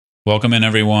Welcome in,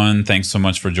 everyone. Thanks so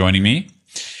much for joining me.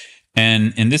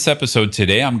 And in this episode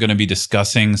today, I'm going to be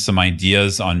discussing some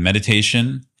ideas on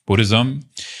meditation, Buddhism,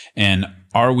 and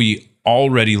are we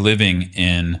already living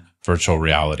in virtual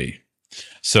reality?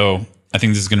 So I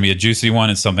think this is going to be a juicy one.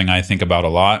 It's something I think about a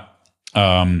lot.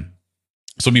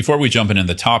 So before we jump into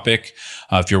the topic,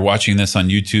 if you're watching this on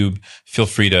YouTube, feel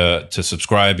free to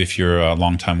subscribe if you're a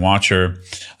longtime watcher.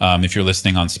 If you're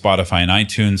listening on Spotify and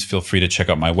iTunes, feel free to check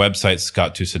out my website,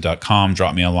 scotttusa.com.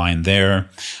 Drop me a line there.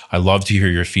 I love to hear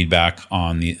your feedback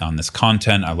on this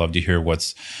content. I love to hear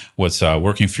what's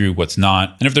working for you, what's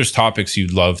not. And if there's topics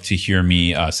you'd love to hear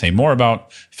me say more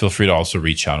about, feel free to also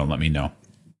reach out and let me know.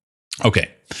 Okay,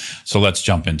 so let's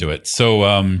jump into it.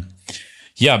 So,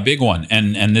 yeah, big one.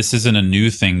 And this isn't a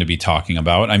new thing to be talking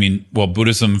about. I mean, well,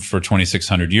 Buddhism for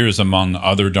 2,600 years, among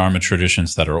other Dharma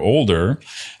traditions that are older,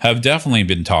 have definitely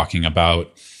been talking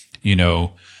about,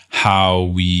 how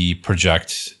we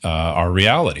project our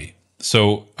reality.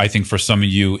 So I think for some of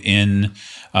you in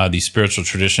these spiritual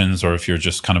traditions, or if you're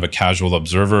just kind of a casual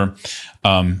observer,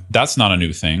 that's not a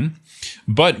new thing.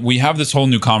 But we have this whole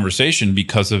new conversation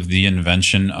because of the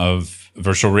invention of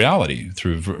virtual reality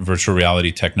through virtual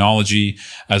reality technology,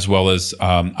 as well as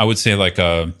I would say like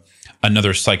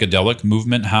another psychedelic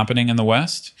movement happening in the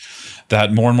West,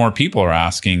 that more and more people are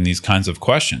asking these kinds of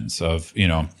questions of,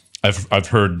 I've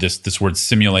heard this word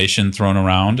simulation thrown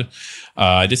around.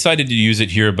 I decided to use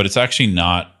it here, but it's actually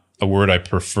not a word I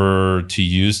prefer to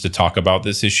use to talk about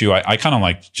this issue. I kind of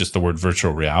like just the word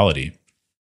virtual reality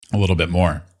a little bit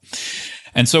more.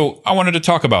 And so I wanted to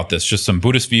talk about this, just some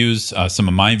Buddhist views, some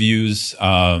of my views,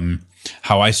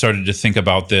 how I started to think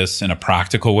about this in a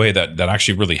practical way that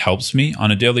actually really helps me on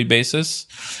a daily basis.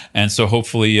 And so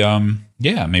hopefully,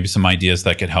 maybe some ideas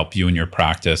that could help you in your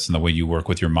practice and the way you work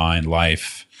with your mind,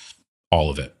 life, all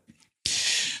of it.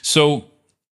 So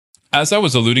as I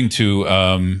was alluding to,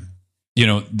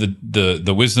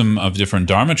 the wisdom of different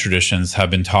Dharma traditions have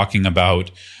been talking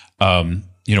about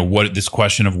what this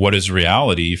question of what is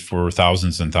reality for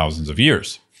thousands and thousands of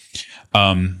years.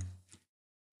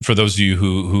 For those of you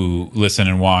who listen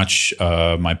and watch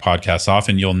my podcasts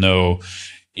often, you'll know,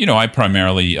 I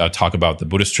primarily talk about the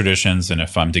Buddhist traditions. And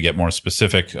if I'm to get more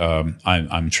specific,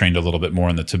 I'm trained a little bit more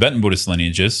in the Tibetan Buddhist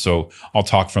lineages. So I'll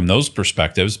talk from those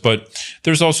perspectives. But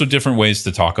there's also different ways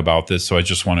to talk about this. So I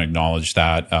just want to acknowledge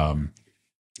that.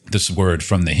 This word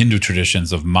from the Hindu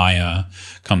traditions of Maya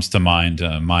comes to mind.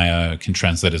 Maya can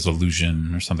translate as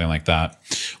illusion or something like that.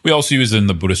 We also use it in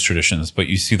the Buddhist traditions, but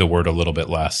you see the word a little bit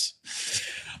less.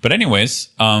 But anyways,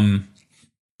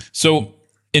 so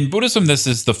in Buddhism, this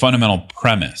is the fundamental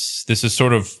premise. This is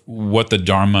sort of what the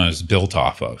Dharma is built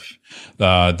off of,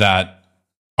 that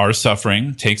our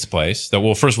suffering takes place,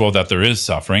 that, first of all, that there is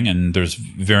suffering and there's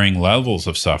varying levels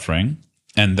of suffering,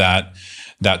 and that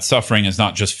suffering is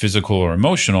not just physical or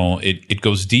emotional. It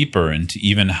goes deeper into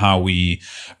even how we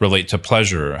relate to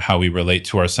pleasure, how we relate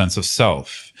to our sense of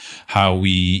self, how we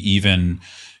even,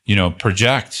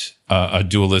 project a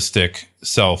dualistic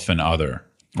self and other,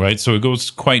 right? So it goes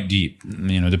quite deep,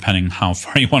 depending how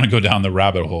far you want to go down the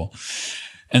rabbit hole.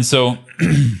 And so,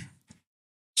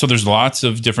 so there's lots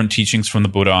of different teachings from the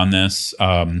Buddha on this.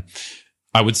 I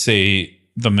would say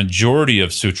the majority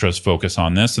of sutras focus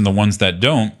on this, and the ones that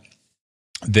don't,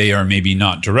 they are maybe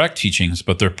not direct teachings,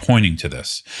 but they're pointing to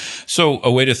this. So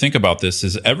a way to think about this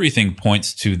is everything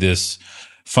points to this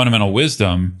fundamental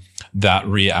wisdom that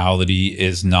reality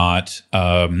is not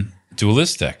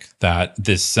dualistic, that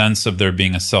this sense of there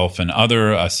being a self and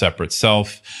other, a separate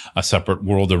self, a separate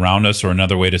world around us, or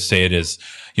another way to say it is,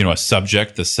 a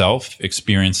subject, the self,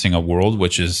 experiencing a world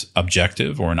which is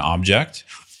objective or an object.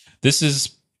 This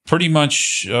is pretty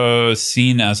much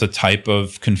seen as a type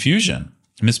of confusion,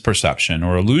 misperception,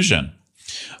 or illusion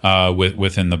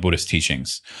within the Buddhist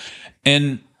teachings.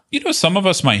 And, some of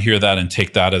us might hear that and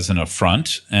take that as an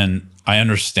affront, and I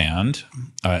understand.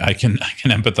 I can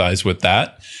empathize with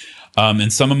that.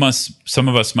 And some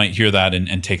of us might hear that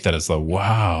and take that as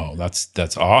wow,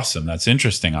 that's awesome. That's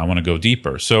interesting. I want to go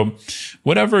deeper. So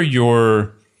whatever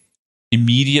your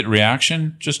immediate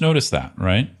reaction, just notice that,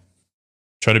 right?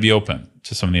 Try to be open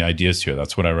to some of the ideas here.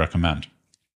 That's what I recommend.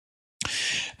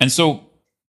 And so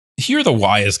here, the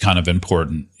why is kind of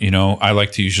important. I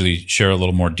like to usually share a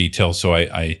little more detail. So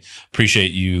I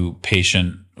appreciate you,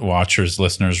 patient watchers,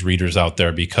 listeners, readers out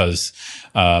there, because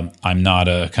I'm not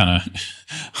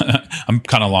I'm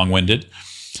kind of long-winded.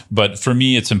 But for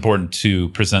me, it's important to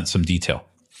present some detail.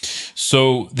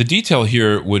 So the detail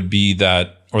here would be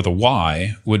that, or the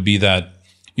why would be that,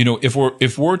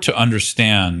 if we're to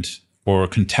understand or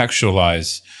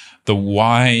contextualize the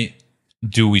why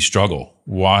do we struggle?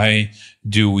 Why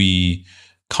do we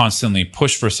constantly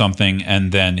push for something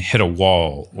and then hit a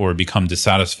wall or become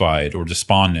dissatisfied or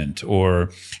despondent or,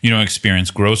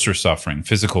 experience grosser suffering,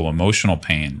 physical, emotional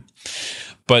pain.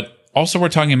 But also we're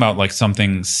talking about like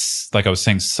something, like I was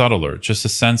saying, subtler, just a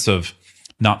sense of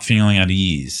not feeling at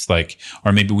ease,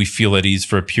 or maybe we feel at ease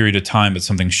for a period of time, but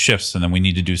something shifts and then we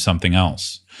need to do something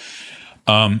else.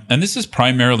 And this is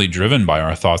primarily driven by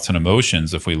our thoughts and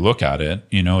emotions. If we look at it,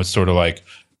 it's sort of like,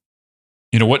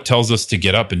 what tells us to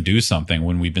get up and do something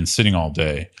when we've been sitting all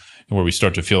day, where we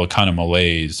start to feel a kind of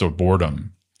malaise or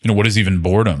boredom. What is even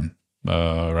boredom,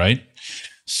 right?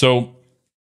 So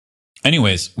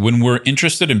anyways, when we're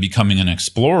interested in becoming an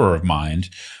explorer of mind,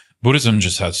 Buddhism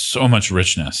just has so much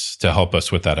richness to help us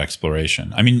with that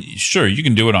exploration. I mean, sure, you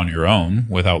can do it on your own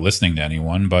without listening to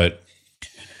anyone, but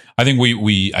I think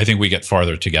we get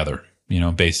farther together.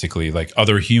 Basically, like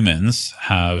other humans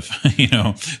have,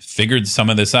 figured some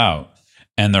of this out.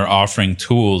 And they're offering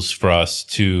tools for us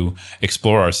to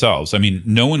explore ourselves. I mean,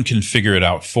 no one can figure it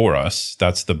out for us.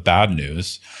 That's the bad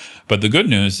news. But the good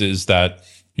news is that,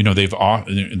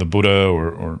 the Buddha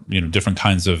or different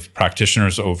kinds of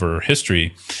practitioners over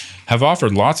history have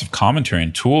offered lots of commentary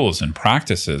and tools and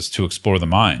practices to explore the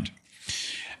mind.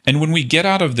 And when we get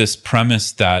out of this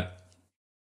premise that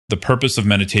the purpose of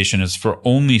meditation is for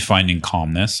only finding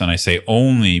calmness, and I say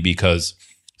only because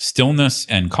stillness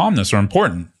and calmness are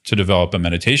important to develop a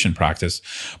meditation practice,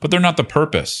 but they're not the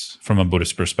purpose from a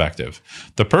Buddhist perspective.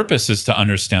 The purpose is to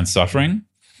understand suffering,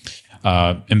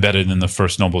 embedded in the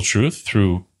First Noble Truth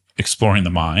through exploring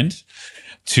the mind,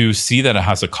 to see that it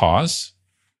has a cause,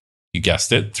 you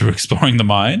guessed it, through exploring the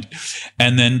mind,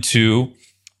 and then to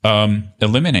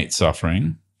eliminate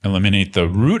suffering, eliminate the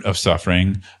root of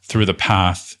suffering through the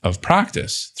path of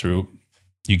practice, through,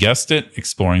 you guessed it,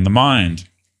 exploring the mind.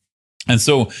 And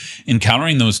so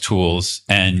encountering those tools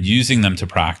and using them to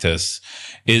practice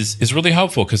is really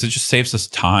helpful because it just saves us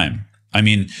time. I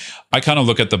mean, I kind of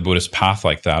look at the Buddhist path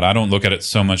like that. I don't look at it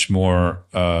so much more,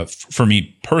 for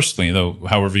me personally, though,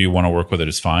 however you want to work with it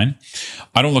is fine.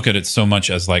 I don't look at it so much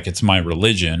as like it's my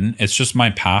religion. It's just my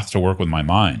path to work with my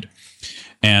mind.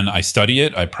 And I study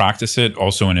it, I practice it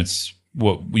also in its,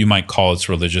 what you might call its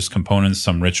religious components,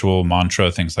 some ritual,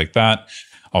 mantra, things like that.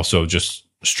 Also just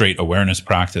straight awareness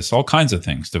practice, all kinds of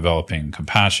things, developing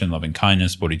compassion, loving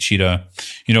kindness, bodhicitta.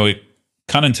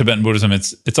 Kind of in Tibetan Buddhism,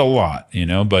 it's a lot,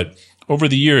 but over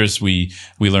the years, we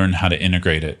learn how to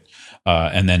integrate it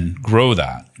and then grow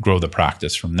the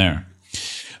practice from there.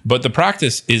 But the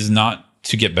practice is not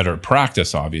to get better at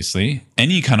practice, obviously.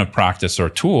 Any kind of practice or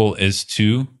tool is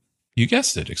to, you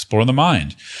guessed it, explore the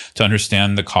mind, to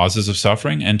understand the causes of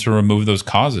suffering and to remove those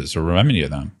causes or remedy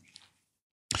them.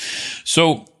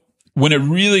 So when it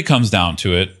really comes down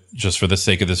to it, just for the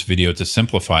sake of this video to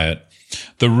simplify it,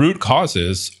 the root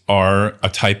causes are a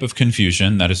type of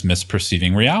confusion that is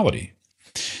misperceiving reality.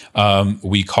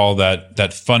 We call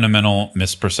that fundamental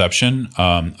misperception,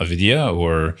 avidya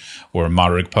or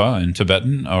marigpa in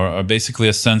Tibetan, or basically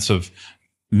a sense of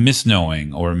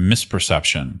misknowing or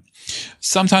misperception.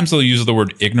 Sometimes they'll use the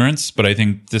word ignorance, but I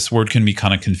think this word can be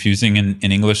kind of confusing in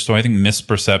English. So I think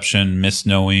misperception,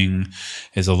 misknowing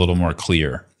is a little more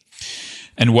clear.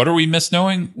 And what are we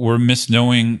misknowing? We're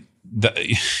misknowing that,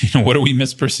 what are we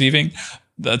misperceiving?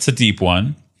 That's a deep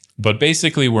one. But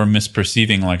basically, we're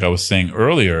misperceiving, like I was saying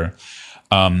earlier,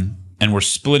 and we're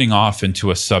splitting off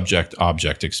into a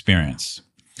subject-object experience.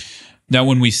 Now,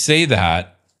 when we say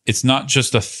that, it's not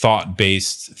just a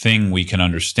thought-based thing we can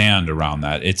understand around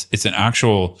that. It's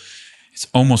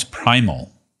almost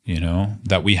primal,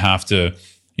 that we have to,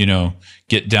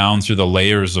 get down through the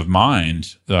layers of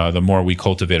mind, the more we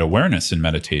cultivate awareness in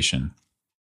meditation.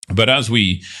 But as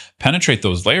we penetrate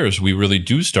those layers, we really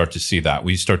do start to see that.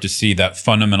 We start to see that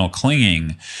fundamental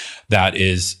clinging that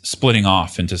is splitting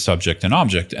off into subject and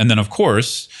object. And then, of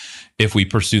course, if we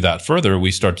pursue that further,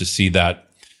 we start to see that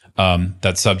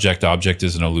that subject object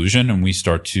is an illusion, and we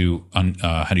start to,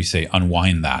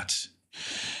 unwind that.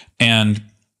 And,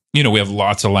 we have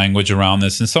lots of language around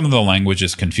this, and some of the language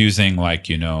is confusing, like,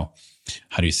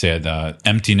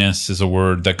 emptiness is a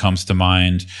word that comes to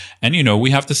mind. And,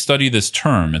 we have to study this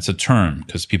term. It's a term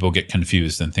because people get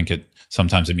confused and think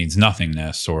sometimes it means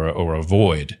nothingness or a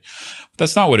void.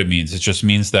 That's not what it means. It just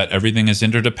means that everything is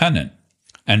interdependent.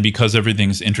 And because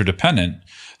everything's interdependent,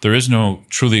 there is no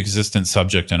truly existent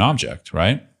subject and object,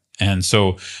 right? And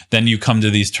so then you come to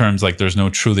these terms like there's no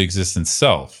truly existent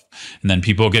self. And then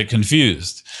people get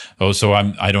confused. Oh, so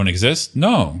I don't exist?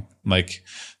 No, like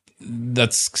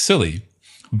that's silly.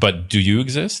 But do you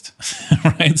exist?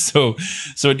 Right? So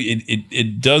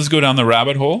it does go down the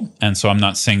rabbit hole. And so I'm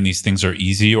not saying these things are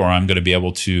easy or I'm going to be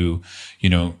able to,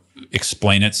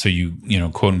 explain it so you know,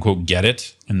 quote unquote, get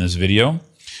it in this video.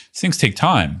 These things take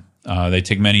time. They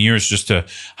take many years just to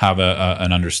have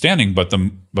an understanding,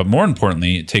 but more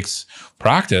importantly, it takes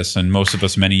practice, and most of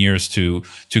us many years to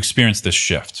experience this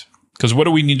shift. Because what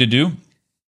do we need to do?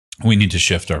 We need to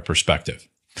shift our perspective.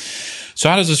 So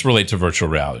how does this relate to virtual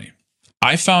reality?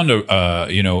 I found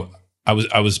you know,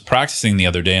 I was practicing the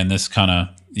other day, and this kind of,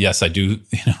 yes, I do,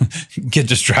 you know, get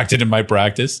distracted in my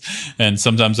practice, and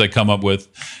sometimes I come up with,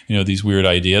 you know, these weird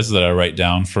ideas that I write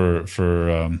down for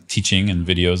teaching and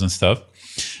videos and stuff.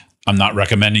 I'm not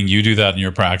recommending you do that in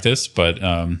your practice, but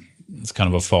it's kind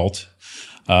of a fault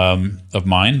of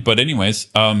mine. But anyways,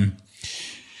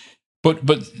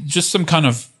 but just some kind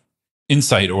of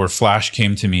insight or flash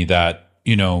came to me that,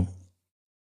 you know,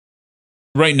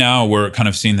 right now we're kind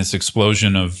of seeing this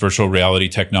explosion of virtual reality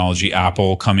technology.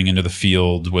 Apple coming into the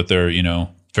field with their, you know,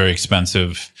 very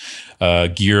expensive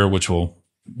gear, which will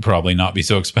probably not be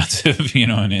so expensive, you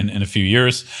know, in a few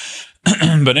years.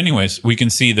 But anyways, we can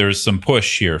see there's some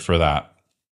push here for that.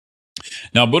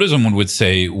 Now, Buddhism would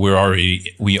say we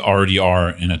already are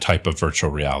in a type of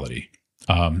virtual reality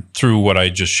through what I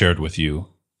just shared with you,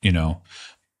 you know,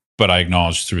 but I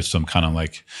acknowledge through some kind of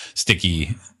like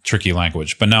sticky, tricky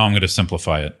language. But now I'm going to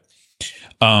simplify it.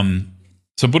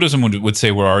 So Buddhism would say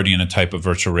we're already in a type of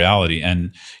virtual reality.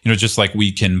 And, you know, just like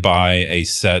we can buy a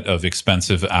set of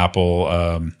expensive Apple,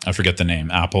 I forget the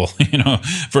name, Apple, you know,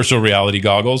 virtual reality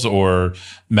goggles, or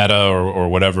Meta or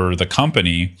whatever the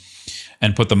company,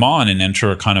 and put them on and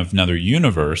enter a kind of another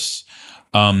universe.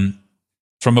 From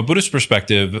a Buddhist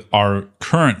perspective, our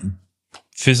current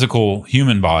physical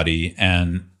human body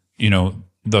and, you know,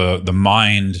 the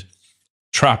mind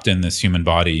trapped in this human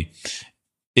body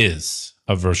is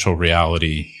a virtual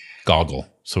reality goggle,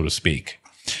 so to speak.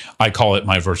 I call it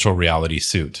my virtual reality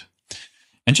suit.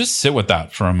 And just sit with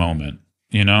that for a moment,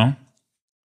 you know?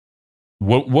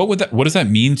 What does that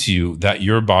mean to you, that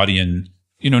your body, and,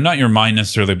 you know, not your mind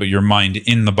necessarily, but your mind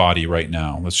in the body right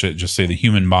now? Let's just say the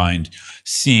human mind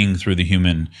seeing through the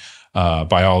human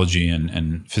biology and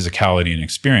physicality and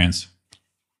experience.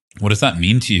 What does that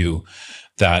mean to you,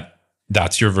 that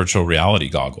that's your virtual reality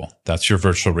goggle? That's your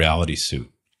virtual reality suit.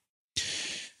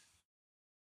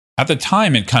 At the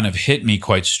time, it kind of hit me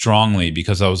quite strongly,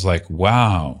 because I was like,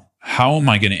 wow, how am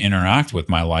I going to interact with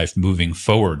my life moving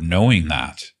forward knowing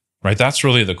that, right? That's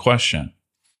really the question.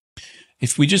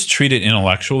 If we just treat it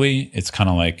intellectually, it's kind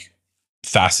of like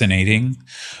fascinating.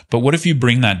 But what if you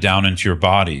bring that down into your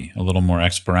body a little more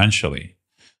experientially?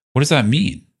 What does that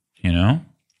mean? You know,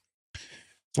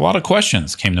 a lot of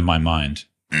questions came to my mind.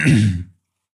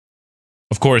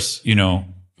 Of course, you know,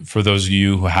 for those of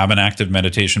you who have an active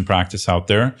meditation practice out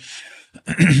there,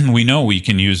 we know we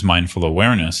can use mindful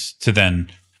awareness to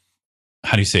then,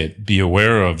 how do you say it, be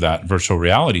aware of that virtual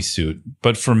reality suit.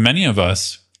 But for many of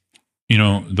us, you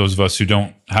know, those of us who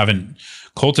haven't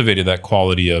cultivated that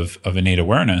quality of innate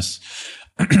awareness,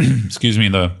 excuse me,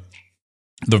 the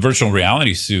virtual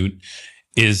reality suit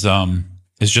is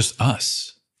just us.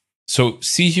 So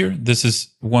see here, this is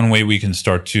one way we can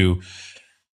start to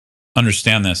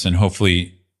understand this and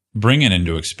hopefully bring it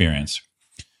into experience.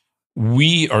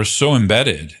 We are so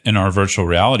embedded in our virtual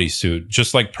reality suit,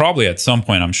 just like probably at some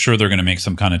point, I'm sure they're going to make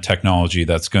some kind of technology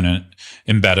that's going to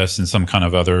embed us in some kind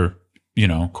of other, you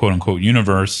know, quote unquote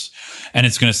universe. And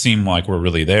it's going to seem like we're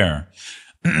really there.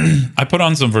 I put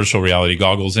on some virtual reality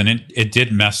goggles, and it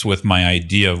did mess with my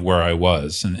idea of where I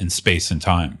was in space and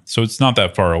time. So it's not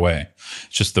that far away.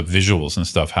 It's just the visuals and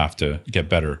stuff have to get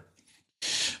better.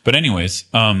 But anyways,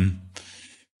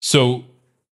 so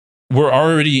we're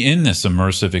already in this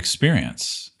immersive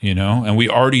experience, you know, and we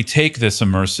already take this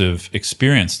immersive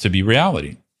experience to be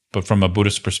reality. But from a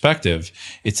Buddhist perspective,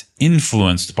 it's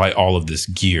influenced by all of this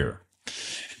gear.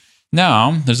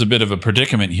 Now, there's a bit of a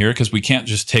predicament here, because we can't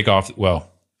just take off, well,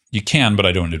 you can, but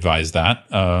I don't advise that,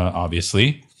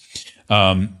 obviously.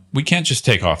 We can't just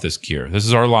take off this gear. This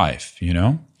is our life, you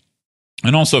know?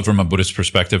 And also from a Buddhist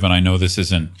perspective, and I know this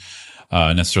isn't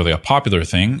necessarily a popular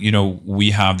thing, you know,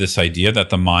 we have this idea that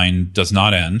the mind does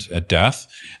not end at death,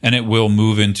 and it will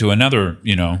move into another,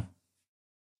 you know,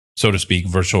 so to speak,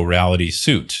 virtual reality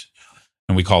suit.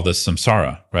 And we call this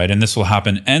samsara, right? And this will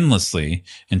happen endlessly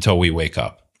until we wake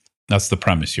up. That's the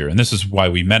premise here. And this is why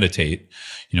we meditate,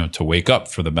 you know, to wake up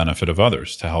for the benefit of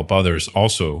others, to help others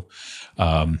also,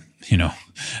 you know,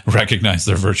 recognize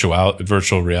their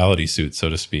virtual reality suit, so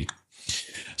to speak.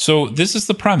 So this is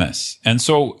the premise. And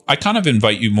so I kind of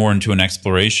invite you more into an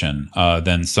exploration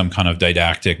than some kind of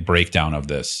didactic breakdown of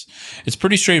this. It's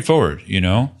pretty straightforward, you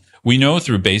know. We know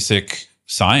through basic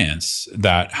science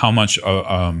that how much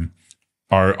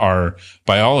our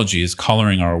biology is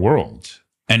coloring our world.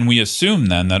 And we assume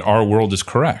then that our world is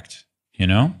correct,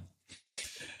 where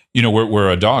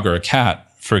a dog or a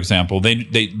cat, for example,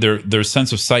 their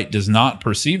sense of sight does not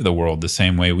perceive the world the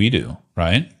same way we do,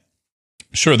 right?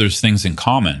 Sure, there's things in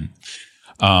common.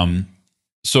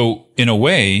 So in a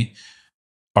way,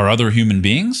 are other human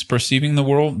beings perceiving the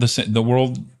world,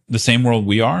 the same world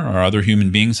we are? Are other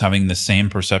human beings having the same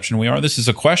perception we are? This is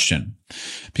a question,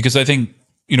 because I think,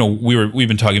 we've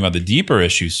been talking about the deeper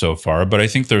issues so far, but I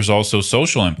think there's also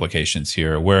social implications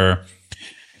here where,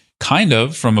 kind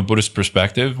of from a Buddhist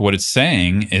perspective, what it's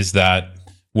saying is that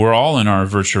we're all in our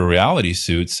virtual reality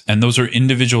suits, and those are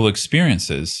individual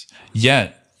experiences.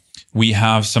 Yet we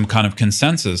have some kind of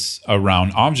consensus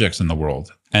around objects in the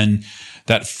world. And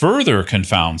that further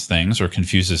confounds things or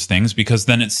confuses things, because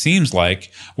then it seems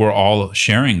like we're all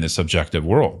sharing this objective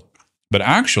world. But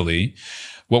actually,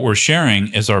 what we're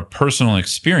sharing is our personal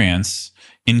experience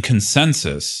in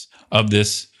consensus of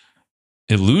this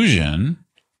illusion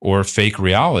or fake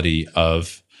reality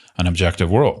of an objective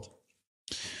world.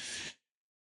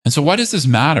 And so why does this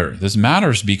matter? This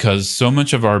matters because so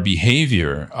much of our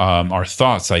behavior, our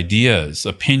thoughts, ideas,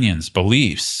 opinions,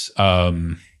 beliefs,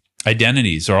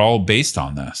 identities are all based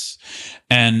on this.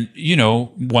 And,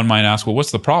 one might ask, well,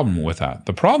 what's the problem with that?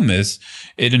 The problem is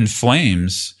it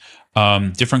inflames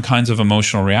different kinds of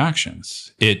emotional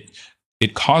reactions.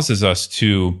 It causes us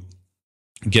to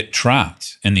get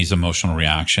trapped in these emotional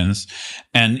reactions.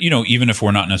 And, even if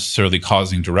we're not necessarily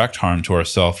causing direct harm to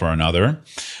ourselves or another,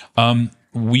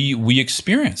 we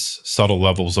experience subtle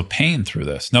levels of pain through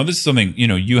this. Now, this is something,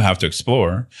 you have to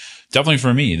explore. Definitely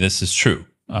for me, this is true.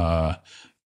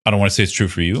 I don't want to say it's true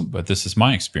for you, but this is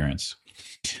my experience.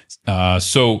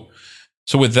 So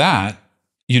with that,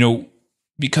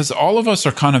 because all of us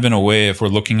are kind of in a way, if we're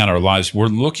looking at our lives, we're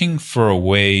looking for a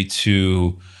way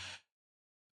to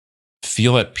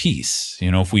feel at peace.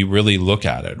 If we really look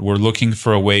at it, we're looking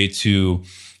for a way to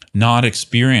not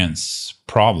experience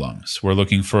problems. We're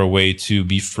looking for a way to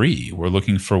be free. We're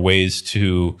looking for ways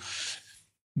to,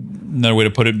 another way to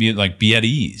put it, be at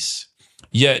ease.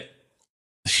 Yet,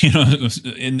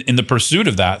 in the pursuit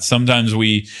of that, sometimes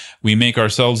we make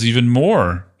ourselves even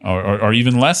more or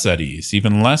even less at ease,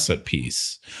 even less at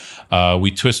peace. We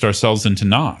twist ourselves into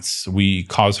knots. We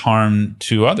cause harm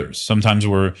to others. Sometimes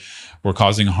we're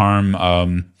causing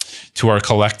harm to our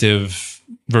collective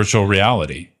virtual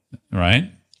reality,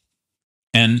 right?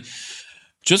 And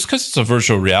just because it's a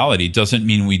virtual reality doesn't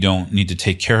mean we don't need to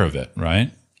take care of it, right?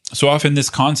 So often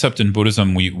this concept in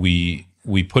Buddhism, we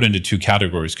put into two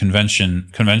categories: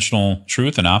 conventional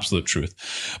truth and absolute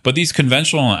truth. But these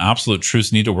conventional and absolute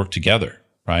truths need to work together,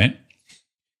 right?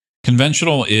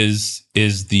 Conventional is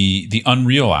the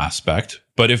unreal aspect,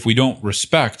 but if we don't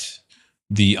respect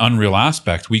the unreal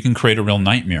aspect, we can create a real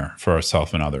nightmare for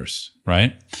ourselves and others,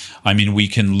 right? I mean, we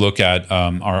can look at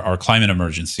our climate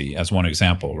emergency as one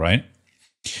example, right?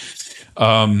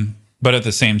 But at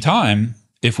the same time,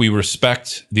 if we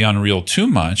respect the unreal too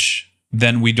much,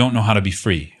 then we don't know how to be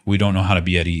free. We don't know how to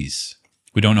be at ease.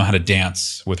 We don't know how to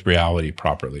dance with reality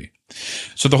properly.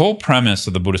 So the whole premise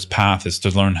of the Buddhist path is to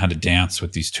learn how to dance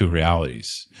with these two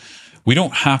realities. We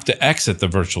don't have to exit the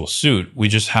virtual suit. We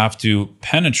just have to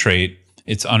penetrate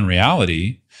its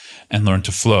unreality and learn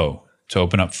to flow, to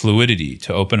open up fluidity,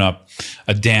 to open up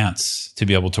a dance, to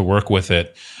be able to work with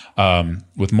it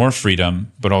with more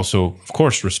freedom, but also, of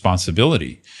course,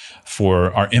 responsibility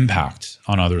for our impact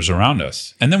on others around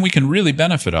us. And then we can really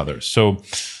benefit others. So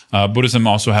Buddhism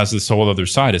also has this whole other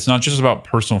side. It's not just about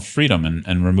personal freedom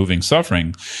and removing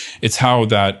suffering. It's how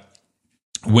that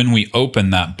when we open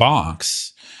that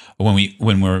box, when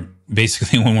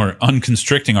we're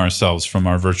unconstricting ourselves from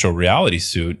our virtual reality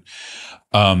suit,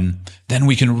 then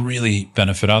we can really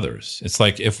benefit others. It's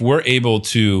like if we're able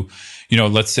to,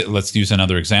 let's use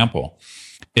another example.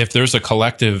 If there's a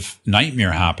collective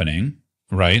nightmare happening,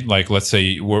 right? Like let's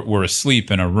say we're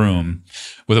asleep in a room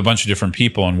with a bunch of different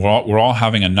people and we're all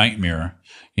having a nightmare,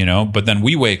 but then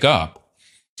we wake up.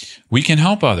 We can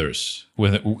help others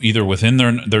with either within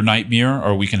their nightmare,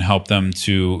 or we can help them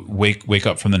to wake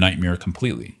up from the nightmare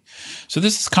completely. So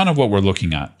this is kind of what we're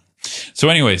looking at. So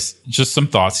anyways, just some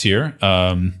thoughts here,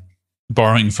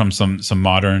 borrowing from some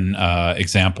modern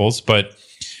examples, but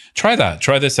try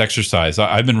this exercise.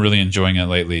 I've been really enjoying it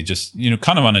lately. Just,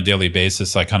 kind of on a daily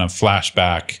basis, I kind of flash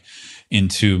back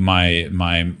into my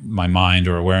mind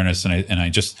or awareness, and I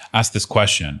just ask this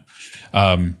question.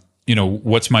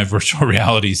 What's my virtual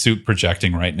reality suit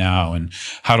projecting right now, and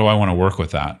how do I want to work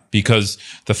with that? Because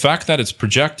the fact that it's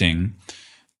projecting,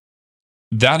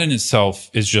 that in itself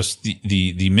is just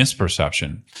the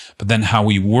misperception. But then how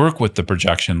we work with the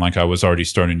projection, like I was already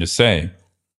starting to say,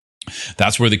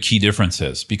 That's where the key difference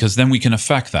is, because then we can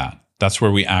affect that. That's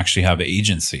where we actually have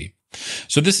agency.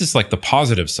 So this is like the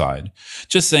positive side.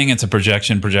 Just saying it's a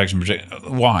projection.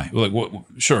 Why? Like,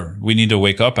 sure, we need to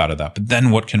wake up out of that. But then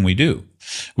what can we do?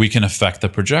 We can affect the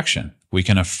projection. We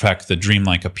can affect the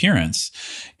dreamlike appearance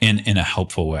in a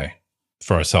helpful way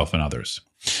for ourselves and others.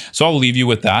 So I'll leave you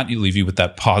with that. Leave you with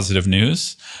that positive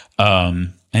news.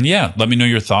 And yeah, let me know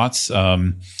your thoughts.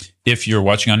 If you're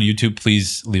watching on YouTube,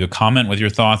 please leave a comment with your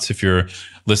thoughts. If you're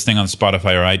listening on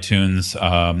Spotify or iTunes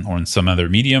or in some other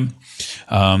medium,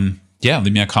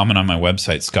 leave me a comment on my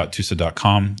website,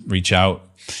 scotttusa.com. Reach out.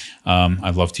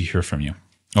 I'd love to hear from you.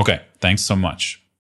 Okay, thanks so much.